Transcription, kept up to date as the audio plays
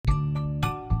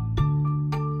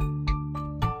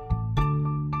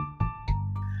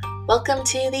Welcome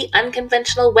to the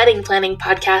Unconventional Wedding Planning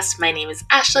Podcast. My name is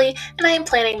Ashley, and I am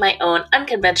planning my own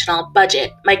unconventional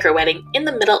budget micro wedding in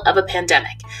the middle of a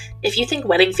pandemic. If you think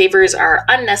wedding favors are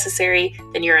unnecessary,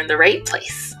 then you're in the right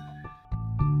place.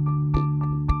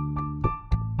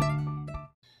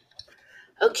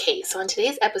 Okay, so on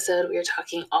today's episode, we are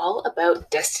talking all about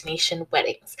destination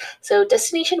weddings. So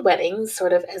destination weddings,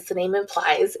 sort of as the name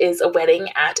implies, is a wedding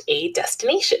at a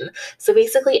destination. So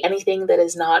basically anything that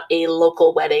is not a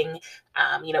local wedding,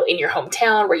 in your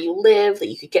hometown where you live that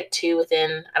you could get to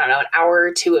within, an hour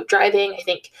or two of driving. I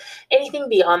think anything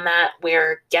beyond that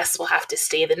where guests will have to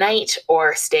stay the night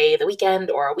or stay the weekend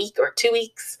or a week or 2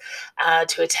 weeks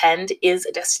to attend is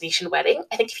a destination wedding.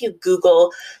 I think if you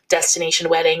Google destination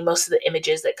wedding, most of the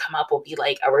images that come up will be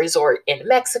like a resort in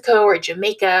Mexico or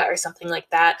Jamaica or something like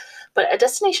that. But a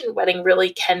destination wedding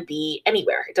really can be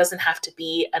anywhere. It doesn't have to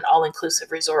be an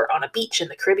all-inclusive resort on a beach in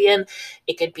the Caribbean.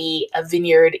 It could be a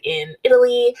vineyard in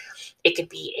Italy. It could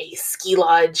be a ski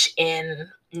lodge in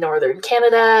northern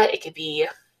Canada. It could be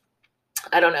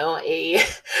a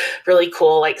really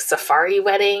cool like safari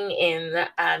wedding in,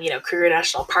 Kruger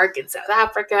National Park in South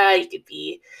Africa. You could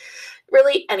be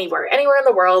really anywhere in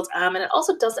the world. And it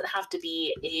also doesn't have to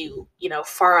be a,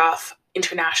 far off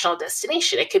international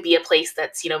destination. It could be a place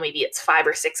that's, maybe it's 5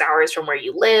 or 6 hours from where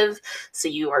you live. So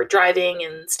you are driving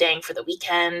and staying for the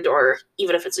weekend, or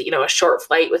even if it's, a short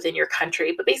flight within your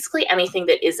country, but basically anything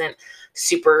that isn't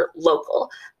super local.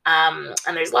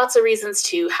 And there's lots of reasons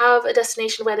to have a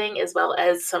destination wedding, as well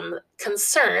as some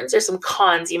concerns or some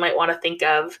cons you might want to think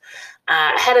of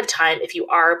ahead of time if you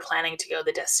are planning to go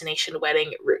the destination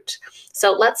wedding route.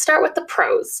 So let's start with the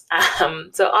pros.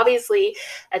 So obviously,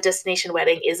 a destination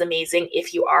wedding is amazing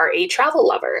if you are a travel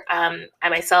lover. I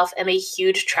myself am a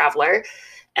huge traveler,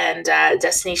 and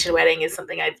destination wedding is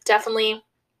something I've definitely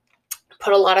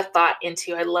put a lot of thought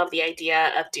into. I love the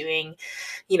idea of doing,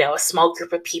 a small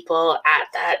group of people at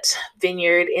that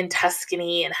vineyard in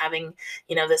Tuscany and having,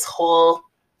 this whole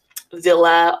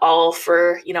villa all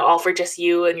for just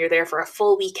you, and you're there for a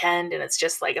full weekend, and it's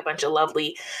just like a bunch of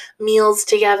lovely meals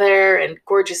together and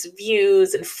gorgeous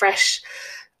views and fresh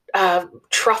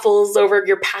truffles over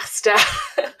your pasta.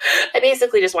 I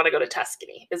basically just want to go to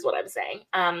Tuscany is what I'm saying.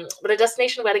 But a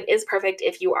destination wedding is perfect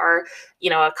if you are,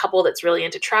 a couple that's really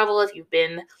into travel, if you've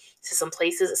been to some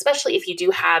places, especially if you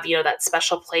do have, that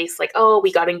special place like, oh,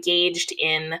 we got engaged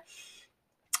in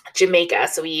Jamaica,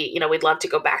 so we'd love to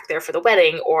go back there for the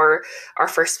wedding, or our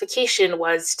first vacation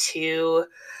was to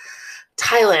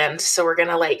Thailand, so we're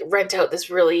gonna like rent out this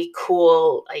really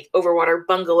cool like overwater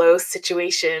bungalow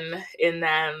situation in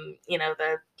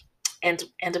the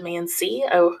Andaman Sea.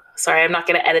 Oh, sorry, I'm not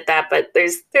gonna edit that, but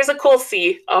there's a cool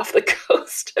sea off the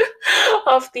coast,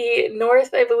 off the north,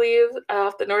 I believe,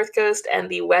 off the north coast and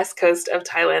the west coast of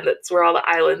Thailand. That's where all the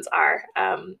islands are.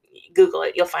 Google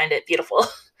it, you'll find it beautiful.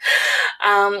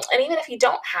 And even if you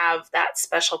don't have that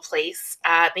special place,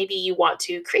 maybe you want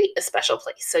to create a special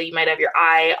place. So you might have your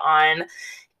eye on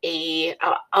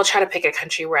I'll try to pick a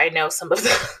country where I know some of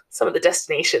the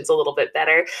destinations a little bit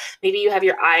better. Maybe you have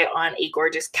your eye on a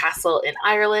gorgeous castle in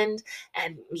Ireland,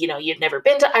 and you've never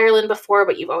been to Ireland before,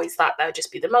 but you've always thought that would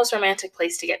just be the most romantic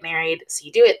place to get married. So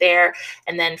you do it there,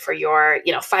 and then for your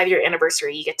 5-year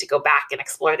anniversary, you get to go back and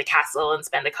explore the castle and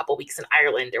spend a couple weeks in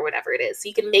Ireland or whatever it is. So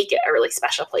you can make it a really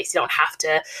special place. You don't have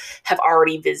to have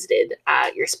already visited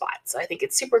your spot. So I think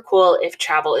it's super cool if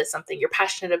travel is something you're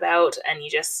passionate about and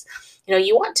you just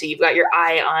you want to. You've got your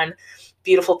eye on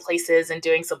beautiful places and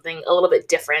doing something a little bit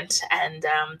different, and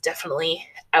definitely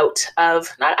not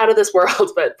out of this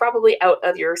world, but probably out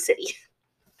of your city.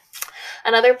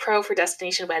 Another pro for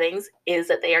destination weddings is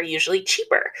that they are usually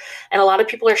cheaper. And a lot of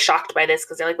people are shocked by this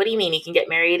because they're like, what do you mean you can get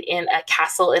married in a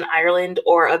castle in Ireland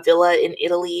or a villa in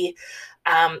Italy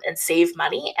and save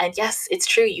money? And yes, it's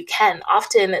true, you can.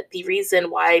 Often the reason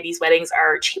why these weddings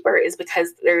are cheaper is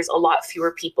because there's a lot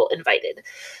fewer people invited.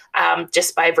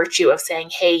 Just by virtue of saying,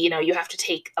 hey, you have to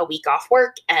take a week off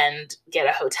work and get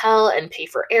a hotel and pay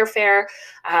for airfare.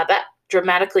 That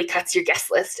dramatically cuts your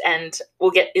guest list, and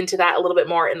we'll get into that a little bit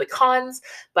more in the cons.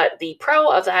 But the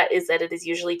pro of that is that it is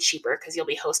usually cheaper because you'll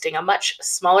be hosting a much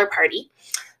smaller party.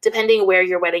 Depending where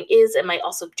your wedding is, it might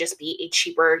also just be a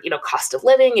cheaper, cost of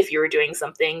living. If you were doing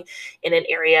something in an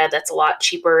area that's a lot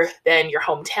cheaper than your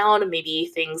hometown, maybe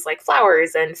things like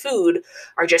flowers and food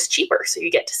are just cheaper. So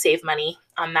you get to save money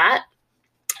on that.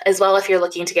 As well, if you're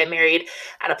looking to get married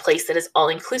at a place that is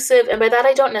all-inclusive, and by that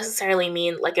I don't necessarily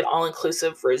mean like an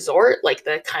all-inclusive resort, like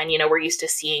the kind, we're used to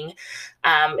seeing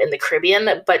in the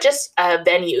Caribbean, but just a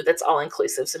venue that's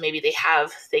all-inclusive. So maybe they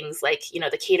have things like,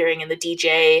 the catering and the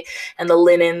DJ and the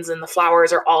linens and the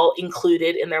flowers are all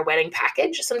included in their wedding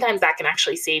package. Sometimes that can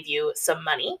actually save you some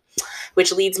money,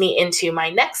 which leads me into my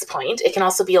next point. It can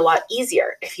also be a lot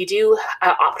easier if you do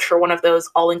opt for one of those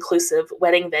all-inclusive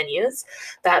wedding venues.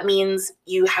 That means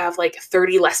you have like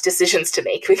 30 less decisions to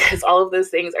make because all of those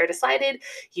things are decided.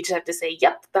 You just have to say,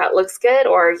 yep, that looks good.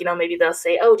 Or, maybe they'll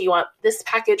say, oh, do you want this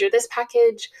package or this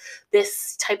package,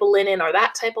 this type of linen or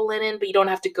that type of linen? But you don't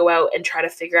have to go out and try to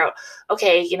figure out,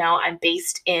 okay, I'm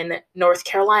based in North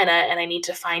Carolina and I need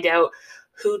to find out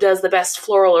who does the best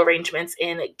floral arrangements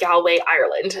in Galway,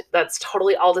 Ireland. That's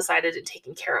totally all decided and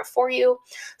taken care of for you.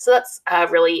 So that's a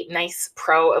really nice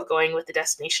pro of going with the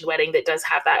destination wedding that does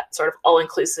have that sort of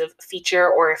all-inclusive feature.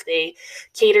 Or if they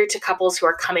cater to couples who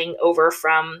are coming over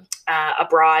from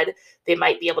abroad, they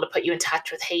might be able to put you in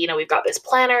touch with, hey, we've got this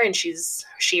planner and she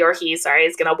or he is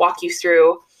going to walk you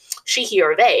through, she, he,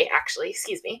 or they, actually,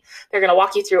 excuse me, they're going to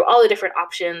walk you through all the different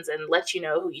options and let you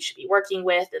know who you should be working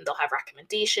with, and they'll have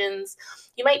recommendations.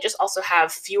 You might just also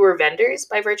have fewer vendors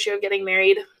by virtue of getting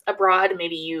married abroad.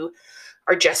 Maybe you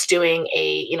are just doing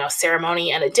a,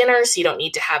 ceremony and a dinner, so you don't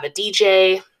need to have a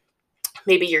DJ.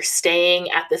 Maybe you're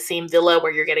staying at the same villa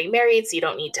where you're getting married, so you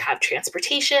don't need to have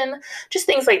transportation, just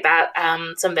things like that.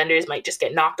 Some vendors might just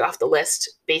get knocked off the list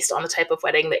based on the type of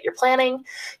wedding that you're planning.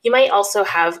 You might also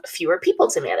have fewer people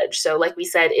to manage. So like we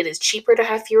said, it is cheaper to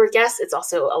have fewer guests. It's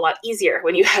also a lot easier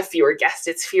when you have fewer guests.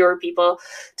 It's fewer people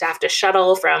to have to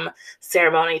shuttle from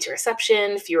ceremony to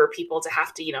reception, fewer people to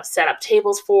have to, set up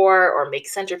tables for or make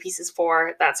centerpieces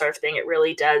for, that sort of thing. It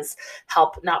really does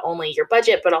help not only your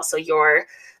budget, but also your,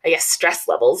 stress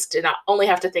levels, to not only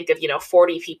have to think of,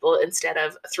 40 people instead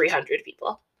of 300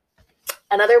 people.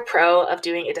 Another pro of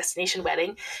doing a destination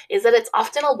wedding is that it's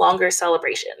often a longer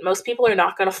celebration. Most people are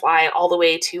not going to fly all the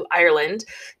way to Ireland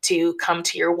to come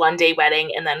to your one-day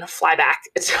wedding and then fly back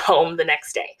to home the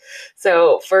next day.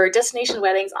 So for destination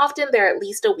weddings, often they're at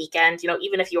least a weekend,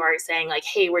 even if you are saying like,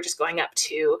 hey, we're just going up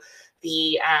to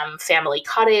the family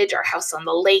cottage or house on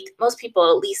the lake, most people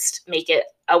at least make it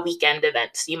a weekend event.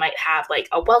 So you might have like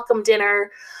a welcome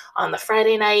dinner on the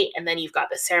Friday night, and then you've got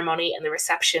the ceremony and the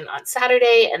reception on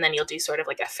Saturday, and then you'll do sort of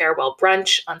like a farewell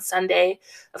brunch on Sunday.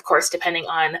 Of course, depending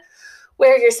on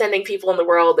where you're sending people in the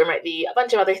world, there might be a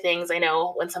bunch of other things. I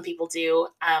know when some people do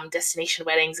destination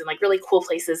weddings in like really cool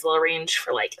places, they'll arrange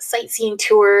for like sightseeing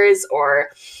tours, or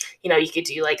you could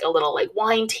do like a little like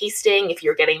wine tasting if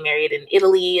you're getting married in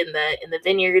Italy in the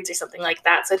vineyards or something like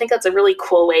that. So I think that's a really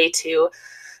cool way to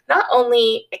not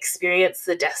only experience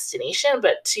the destination,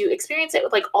 but to experience it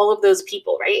with like all of those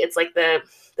people, right? It's like the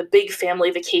big family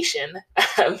vacation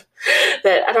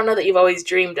that I don't know that you've always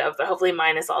dreamed of, but hopefully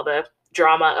minus all the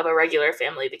drama of a regular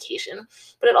family vacation.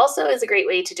 But it also is a great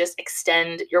way to just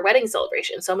extend your wedding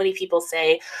celebration. So many people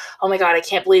say, oh my God, I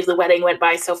can't believe the wedding went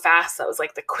by so fast. That was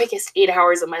like the quickest 8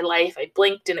 hours of my life. I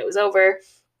blinked and it was over.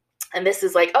 And this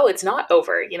is like, oh, it's not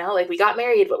over, like we got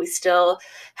married, but we still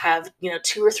have,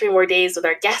 2 or 3 more days with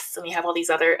our guests, and we have all these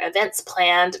other events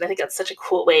planned. And I think that's such a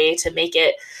cool way to make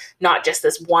it not just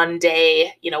this one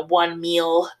day, one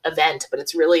meal event, but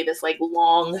it's really this like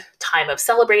long time of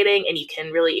celebrating, and you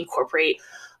can really incorporate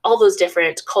all those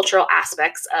different cultural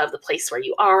aspects of the place where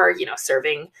you are,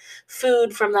 serving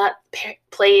food from that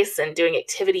place and doing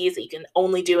activities that you can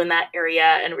only do in that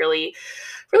area, and really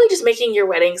just making your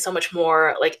wedding so much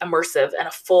more like immersive and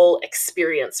a full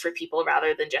experience for people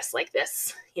rather than just like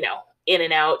this, in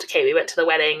and out, okay, we went to the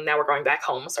wedding, now we're going back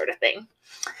home sort of thing.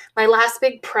 My last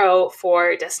big pro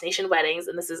for destination weddings,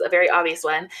 and this is a very obvious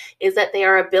one, is that they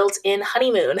are a built-in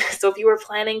honeymoon. So if you were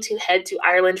planning to head to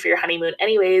Ireland for your honeymoon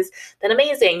anyways, then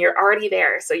amazing, you're already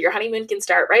there. So your honeymoon can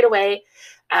start right away.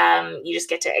 You just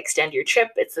get to extend your trip.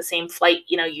 It's the same flight,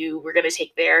 you were going to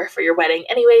take there for your wedding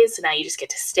anyways. So now you just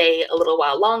get to stay a little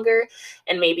while longer,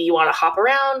 and maybe you want to hop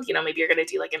around, maybe you're going to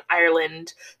do like an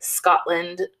Ireland,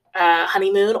 Scotland,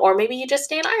 honeymoon, or maybe you just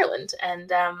stay in Ireland, and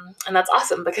that's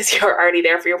awesome because you're already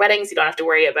there for your weddings. You don't have to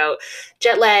worry about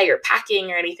jet lag or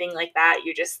packing or anything like that.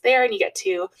 You're just there and you get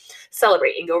to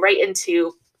celebrate and go right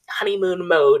into honeymoon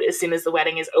mode as soon as the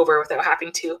wedding is over without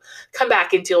having to come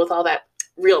back and deal with all that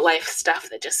real life stuff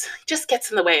that just gets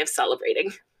in the way of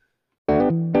celebrating.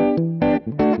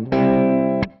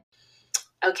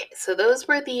 Okay, so those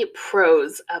were the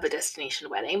pros of a destination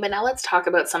wedding, but now let's talk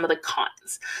about some of the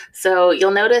cons. So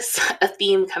you'll notice a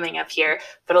theme coming up here,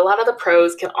 but a lot of the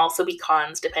pros can also be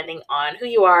cons depending on who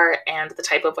you are and the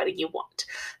type of wedding you want.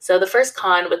 So the first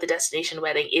con with the destination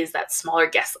wedding is that smaller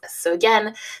guest list. So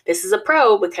again, this is a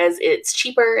pro because it's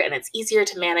cheaper and it's easier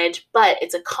to manage, but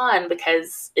it's a con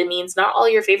because it means not all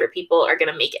your favorite people are going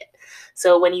to make it.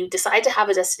 So when you decide to have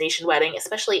a destination wedding,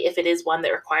 especially if it is one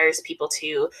that requires people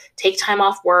to take time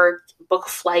off work, book a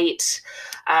flight,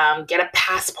 get a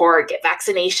passport, get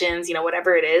vaccinations,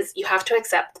 whatever it is, you have to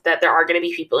accept that there are going to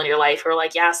be people in your life who are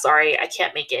like, yeah, sorry, I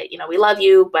can't make it. We love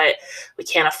you, but we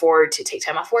can't afford to take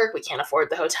time off work. We can't afford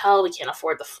the hotel. We can't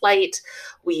afford the flight.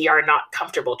 We are not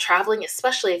comfortable traveling,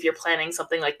 especially if you're planning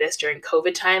something like this during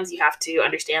COVID times. You have to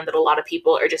understand that a lot of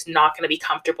people are just not going to be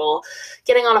comfortable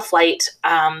getting on a flight.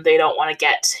 They don't want to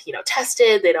get,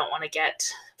 tested. They don't want to get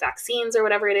vaccines or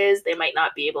whatever it is. They might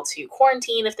not be able to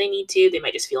quarantine if they need to. They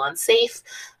might just feel unsafe.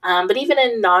 But even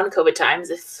in non-COVID times,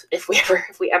 if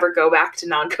we ever go back to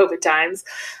non-COVID times,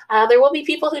 there will be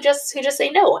people who just say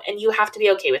no, and you have to be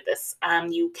okay with this.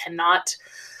 You cannot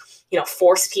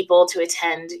force people to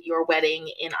attend your wedding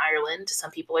in Ireland.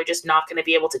 Some people are just not going to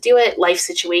be able to do it. Life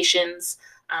situations.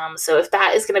 So if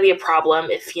that is going to be a problem,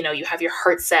 if you have your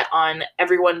heart set on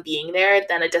everyone being there,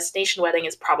 then a destination wedding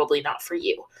is probably not for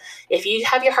you. If you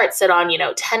have your heart set on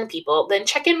 10 people, then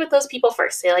check in with those people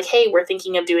first. Say like, hey, we're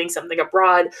thinking of doing something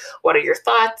abroad. What are your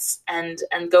thoughts? And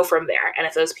go from there. And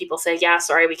if those people say, yeah,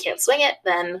 sorry, we can't swing it,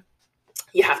 then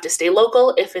you have to stay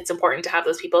local if it's important to have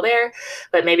those people there.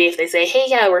 But maybe if they say, hey,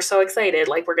 yeah, we're so excited,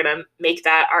 like we're going to make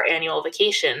that our annual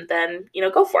vacation, then,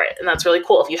 go for it. And that's really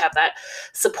cool if you have that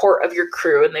support of your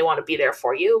crew and they want to be there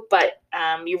for you. But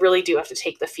you really do have to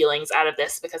take the feelings out of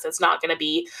this because it's not going to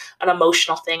be an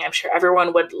emotional thing. I'm sure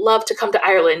everyone would love to come to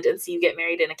Ireland and see you get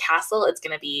married in a castle. It's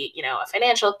going to be, a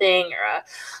financial thing or a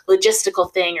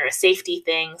logistical thing or a safety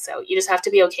thing. So you just have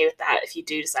to be okay with that if you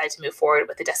do decide to move forward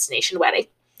with a destination wedding.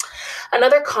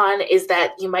 Another con is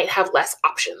that you might have less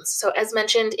options. So as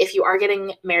mentioned, if you are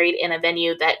getting married in a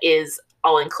venue that is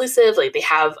all inclusive, like they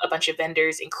have a bunch of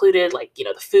vendors included, like,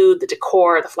 the food, the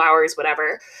decor, the flowers,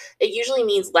 whatever, it usually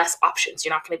means less options.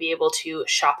 You're not going to be able to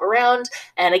shop around.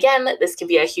 And again, this can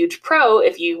be a huge pro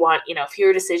if you want,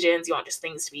 fewer decisions, you want just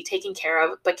things to be taken care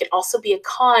of, but can also be a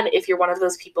con if you're one of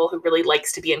those people who really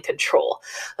likes to be in control.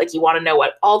 Like you want to know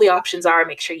what all the options are,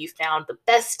 make sure you found the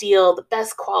best deal, the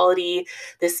best quality,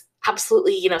 this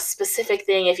absolutely, specific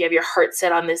thing. If you have your heart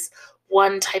set on this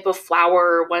one type of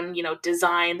flower, one,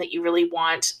 design that you really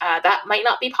want, that might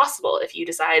not be possible if you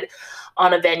decide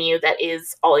on a venue that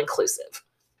is all inclusive.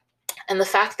 And the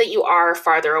fact that you are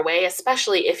farther away,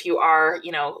 especially if you are,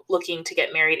 looking to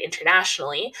get married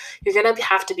internationally, you're going to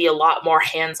have to be a lot more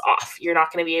hands off. You're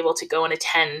not going to be able to go and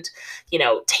attend,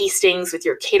 tastings with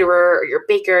your caterer or your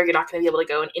baker. You're not going to be able to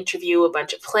go and interview a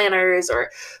bunch of planners or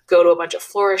go to a bunch of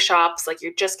florist shops. Like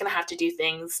you're just going to have to do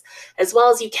things as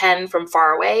well as you can from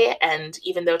far away. And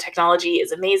even though technology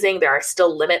is amazing, there are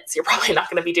still limits. You're probably not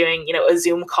going to be doing, a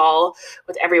Zoom call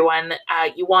with everyone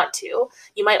you want to.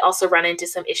 You might also run into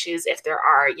some issues if there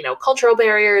are, cultural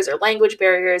barriers or language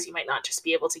barriers. You might not just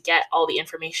be able to get all the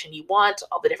information you want,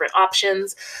 all the different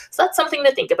options. So that's something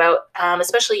to think about,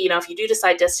 especially, if you do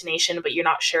decide destination, but you're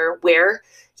not sure where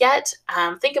yet.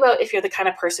 Think about if you're the kind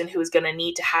of person who is going to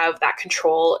need to have that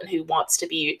control and who wants to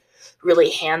be really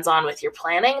hands-on with your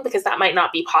planning, because that might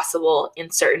not be possible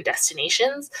in certain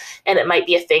destinations. And it might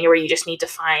be a thing where you just need to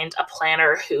find a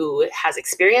planner who has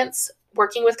experience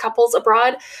working with couples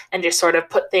abroad and just sort of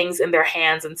put things in their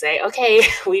hands and say, okay,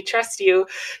 we trust you.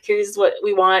 Here's what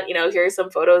we want. Here's some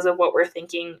photos of what we're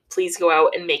thinking. Please go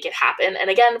out and make it happen. And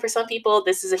again, for some people,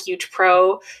 this is a huge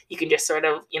pro. You can just sort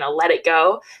of, let it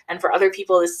go. And for other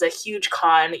people, this is a huge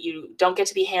con. You don't get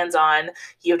to be hands-on.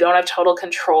 You don't have total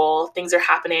control. Things are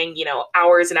happening,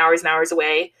 hours and hours and hours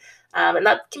away. And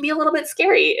that can be a little bit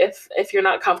scary if you're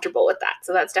not comfortable with that.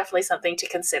 So that's definitely something to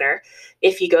consider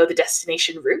if you go the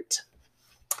destination route.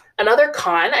 Another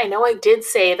con, I know I did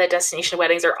say that destination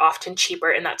weddings are often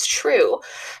cheaper, and that's true.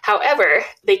 However,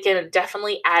 they can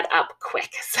definitely add up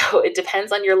quick. So it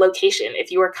depends on your location.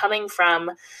 If you are coming from,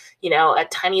 a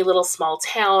tiny little small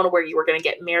town where you were going to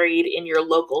get married in your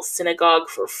local synagogue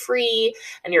for free,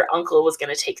 and your uncle was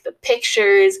going to take the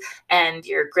pictures, and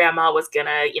your grandma was going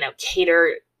to,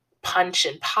 cater punch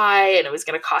and pie, and it was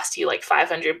going to cost you like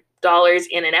 $500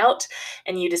 in and out,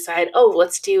 and you decide, oh,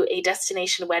 let's do a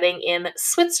destination wedding in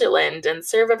Switzerland and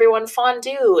serve everyone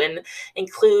fondue and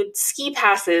include ski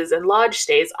passes and lodge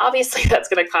stays, obviously that's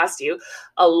going to cost you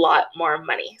a lot more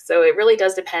money. So it really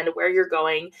does depend where you're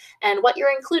going and what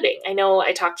you're including. I know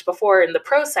I talked before in the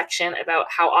pro section about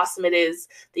how awesome it is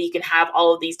that you can have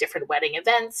all of these different wedding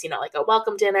events, like a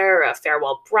welcome dinner, a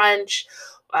farewell brunch,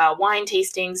 wine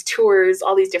tastings, tours,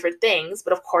 all these different things.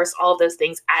 But of course, all of those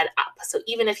things add up. So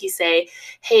even if you say,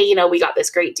 hey, we got this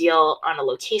great deal on a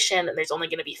location and there's only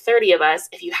going to be 30 of us,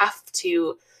 if you have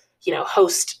to,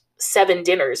 host 7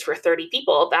 dinners for 30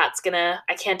 people,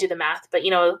 I can't do the math, but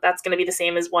that's going to be the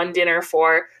same as one dinner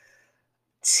for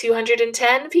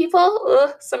 210 people.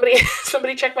 Ugh,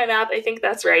 somebody check my math. I think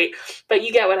that's right. But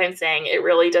you get what I'm saying. It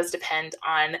really does depend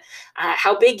on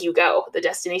how big you go, the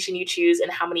destination you choose,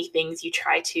 and how many things you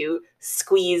try to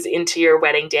squeeze into your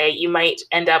wedding day. You might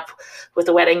end up with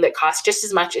a wedding that costs just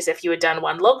as much as if you had done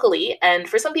one locally. And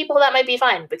for some people, that might be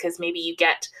fine because maybe you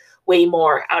get way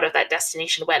more out of that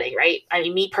destination wedding, right? I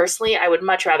mean, me personally, I would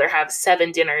much rather have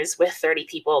 7 dinners with 30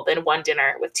 people than one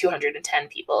dinner with 210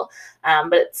 people.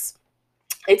 But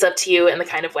it's up to you and the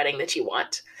kind of wedding that you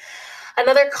want.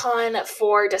 Another con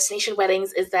for destination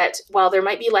weddings is that while there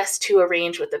might be less to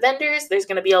arrange with the vendors, there's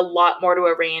going to be a lot more to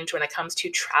arrange when it comes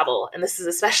to travel. And this is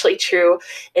especially true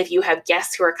if you have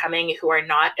guests who are coming who are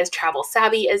not as travel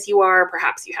savvy as you are.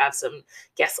 Perhaps you have some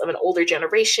guests of an older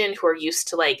generation who are used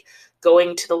to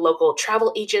going to the local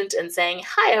travel agent and saying,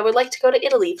 hi, I would like to go to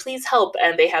Italy, please help.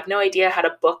 And they have no idea how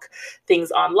to book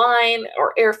things online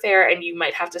or airfare, and you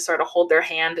might have to sort of hold their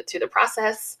hand through the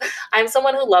process. I'm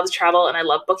someone who loves travel and I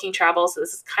love booking travel, so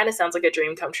this kind of sounds like a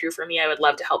dream come true for me. I would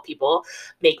love to help people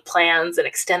make plans and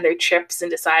extend their trips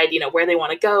and decide, where they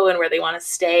want to go and where they want to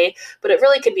stay. But it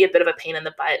really could be a bit of a pain in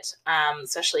the butt,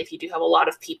 especially if you do have a lot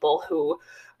of people who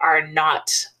are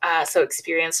not so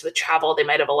experienced with travel. They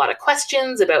might have a lot of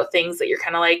questions about things that you're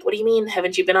kind of like, what do you mean?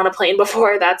 Haven't you been on a plane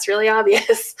before? That's really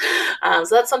obvious. So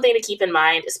that's something to keep in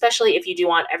mind, especially if you do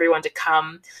want everyone to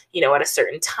come, at a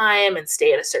certain time and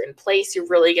stay at a certain place. You're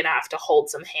really going to have to hold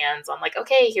some hands on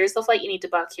okay, here's the flight you need to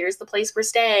book. Here's the place we're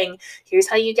staying. Here's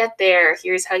how you get there.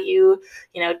 Here's how you,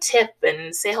 tip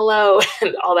and say hello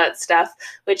and all that stuff,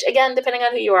 which again, depending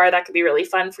on who you are, that could be really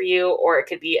fun for you, or it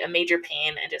could be a major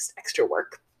pain and just extra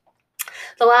work.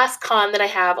 The last con that I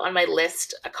have on my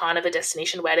list, a con of a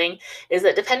destination wedding, is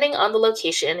that depending on the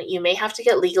location, you may have to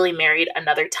get legally married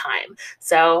another time.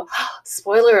 So,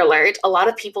 spoiler alert, a lot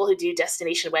of people who do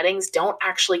destination weddings don't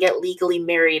actually get legally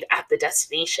married at the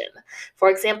destination. For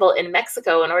example, in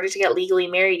Mexico, in order to get legally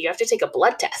married, you have to take a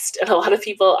blood test. And a lot of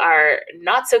people are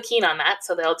not so keen on that.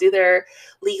 So they'll do their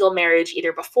legal marriage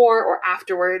either before or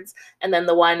afterwards. And then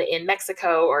the one in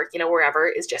Mexico or, wherever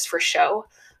is just for show.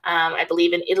 I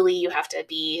believe in Italy, you have to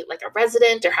be a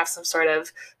resident or have some sort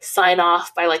of sign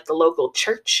off by the local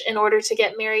church in order to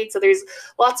get married. So there's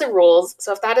lots of rules.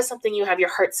 So if that is something you have your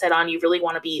heart set on, you really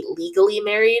want to be legally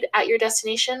married at your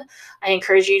destination, I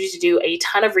encourage you to do a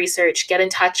ton of research, get in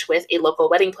touch with a local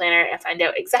wedding planner and find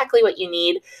out exactly what you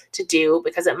need to do,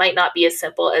 because it might not be as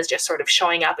simple as just sort of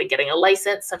showing up and getting a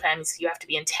license. Sometimes you have to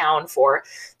be in town for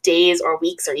days or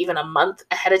weeks or even a month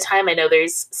ahead of time. I know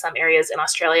there's some areas in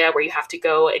Australia where you have to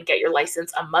go and get your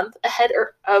license a month ahead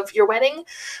of your wedding,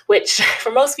 which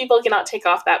for most people cannot take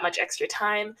off that much extra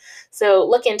time. So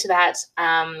look into that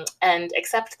and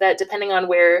accept that depending on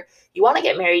where you want to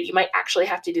get married, you might actually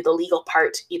have to do the legal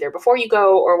part either before you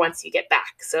go or once you get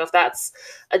back. So if that's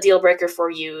a deal breaker for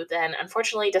you, then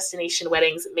unfortunately destination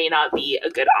weddings may not be a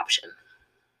good option.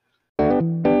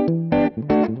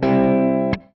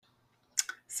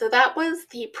 So that was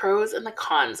the pros and the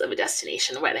cons of a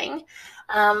destination wedding.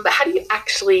 But how do you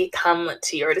actually come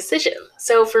to your decision?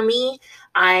 So for me,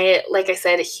 like I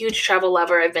said, a huge travel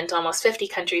lover. I've been to almost 50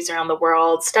 countries around the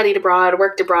world, studied abroad,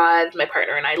 worked abroad. My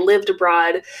partner and I lived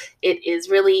abroad. It is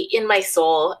really in my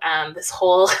soul. This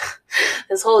whole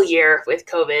this whole year with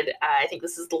COVID, I think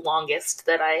this is the longest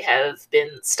that I have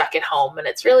been stuck at home, and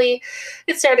it's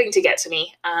starting to get to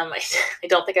me. I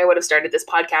don't think I would have started this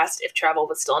podcast if travel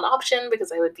was still an option,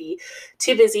 because I would be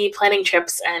too busy planning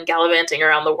trips and gallivanting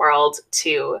around the world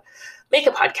to make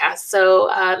a podcast. So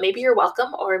maybe you're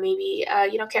welcome, or maybe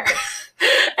you don't care.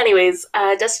 Anyways,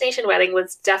 destination wedding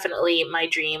was definitely my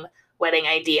dream wedding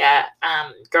idea.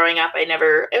 Growing up, I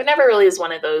never really was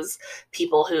one of those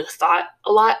people who thought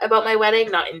a lot about my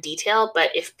wedding, not in detail, but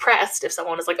if pressed, if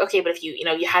someone was like, okay, but if you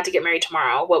had to get married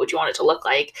tomorrow, what would you want it to look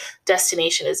like?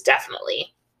 Destination is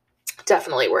definitely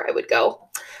where I would go.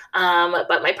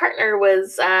 But my partner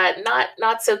was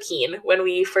not so keen when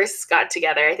we first got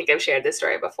together. I think I've shared this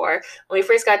story before. When we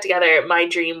first got together, my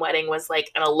dream wedding was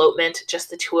like an elopement, just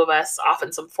the two of us off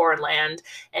in some foreign land,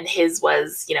 and his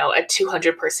was, a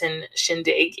 200-person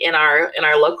shindig in our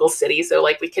local city. So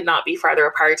like we could not be farther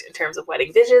apart in terms of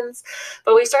wedding visions.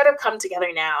 But we sort of come together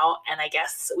now, and I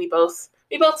guess we both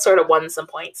sort of won some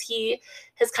points. He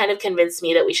has kind of convinced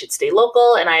me that we should stay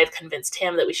local, and I have convinced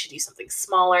him that we should do something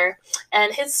smaller.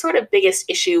 And his sort of biggest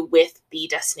issue with the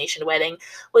destination wedding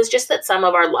was just that some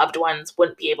of our loved ones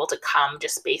wouldn't be able to come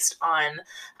just based on,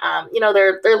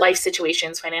 their life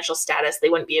situations, financial status. They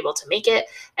wouldn't be able to make it.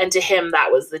 And to him,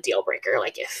 that was the deal breaker.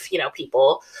 Like if,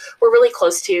 people we're really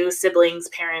close to, siblings,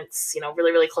 parents,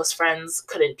 really, really close friends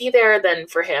couldn't be there, then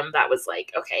for him, that was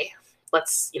like, okay,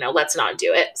 let's not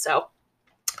do it. So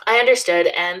I understood,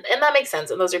 and that makes sense.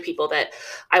 And those are people that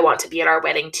I want to be at our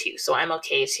wedding too. So I'm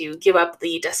okay to give up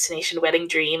the destination wedding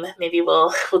dream. Maybe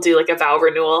we'll do like a vow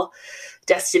renewal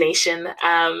destination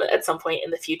at some point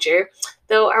in the future.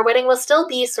 Though our wedding will still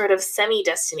be sort of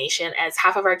semi-destination, as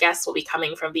half of our guests will be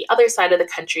coming from the other side of the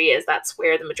country, as that's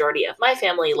where the majority of my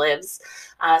family lives.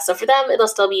 So for them, it'll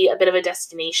still be a bit of a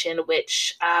destination,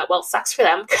 which, sucks for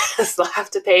them because they'll have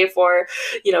to pay for,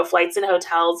 flights and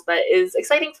hotels, but is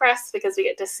exciting for us because we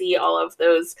get to see all of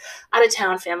those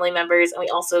out-of-town family members, and we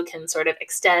also can sort of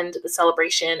extend the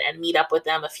celebration and meet up with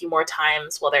them a few more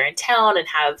times while they're in town and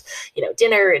have,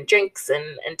 dinner and drinks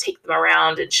and take them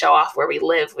around and show off where we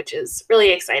live, which is really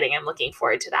exciting. I'm looking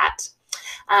forward to that.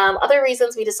 Other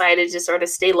reasons we decided to sort of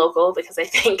stay local, because I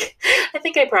think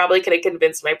I probably could have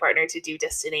convinced my partner to do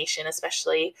destination,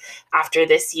 especially after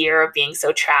this year of being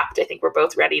so trapped. I think we're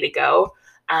both ready to go.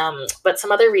 But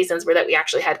some other reasons were that we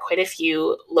actually had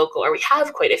we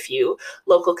have quite a few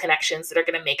local connections that are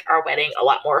going to make our wedding a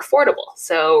lot more affordable.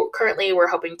 So currently we're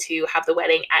hoping to have the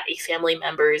wedding at a family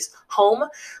member's home,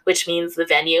 which means the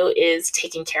venue is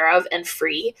taken care of and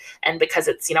free. And because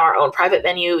it's, our own private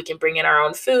venue, we can bring in our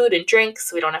own food and drinks.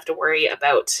 So we don't have to worry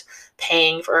about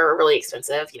paying for a really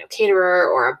expensive, caterer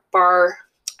or a bar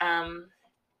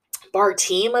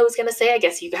team, I was going to say. I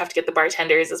guess you have to get the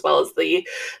bartenders as well as the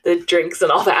drinks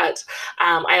and all that.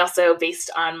 I also, based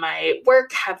on my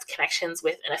work, have connections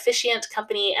with an officiant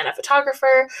company and a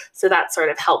photographer. So that sort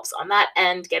of helps on that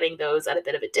end, getting those at a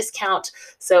bit of a discount.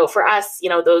 So for us,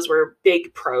 those were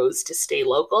big pros to stay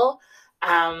local.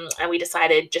 And we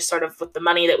decided just sort of with the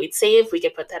money that we'd save, we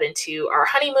could put that into our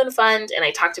honeymoon fund. And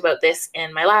I talked about this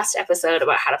in my last episode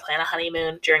about how to plan a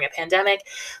honeymoon during a pandemic.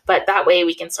 But that way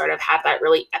we can sort of have that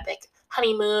really epic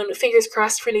honeymoon, fingers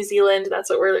crossed for New Zealand. That's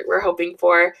what we're hoping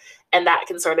for. And that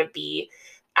can sort of be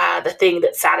the thing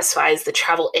that satisfies the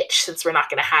travel itch, since we're not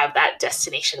going to have that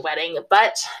destination wedding.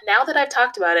 But now that I've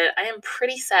talked about it, I am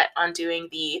pretty set on doing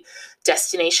the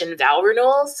destination vow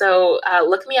renewal. So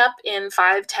look me up in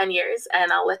 5-10 years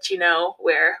and I'll let you know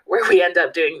where we end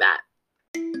up doing that.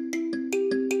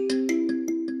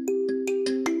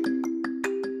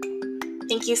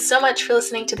 Thank you so much for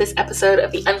listening to this episode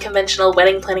of the Unconventional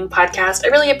Wedding Planning Podcast. I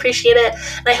really appreciate it,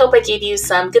 and I hope I gave you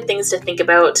some good things to think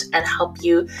about and help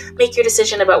you make your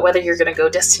decision about whether you're going to go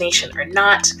destination or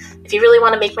not. If you really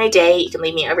want to make my day, you can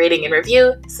leave me a rating and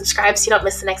review, subscribe so you don't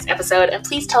miss the next episode, and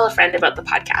please tell a friend about the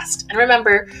podcast. And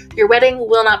remember, your wedding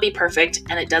will not be perfect,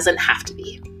 and it doesn't have to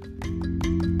be.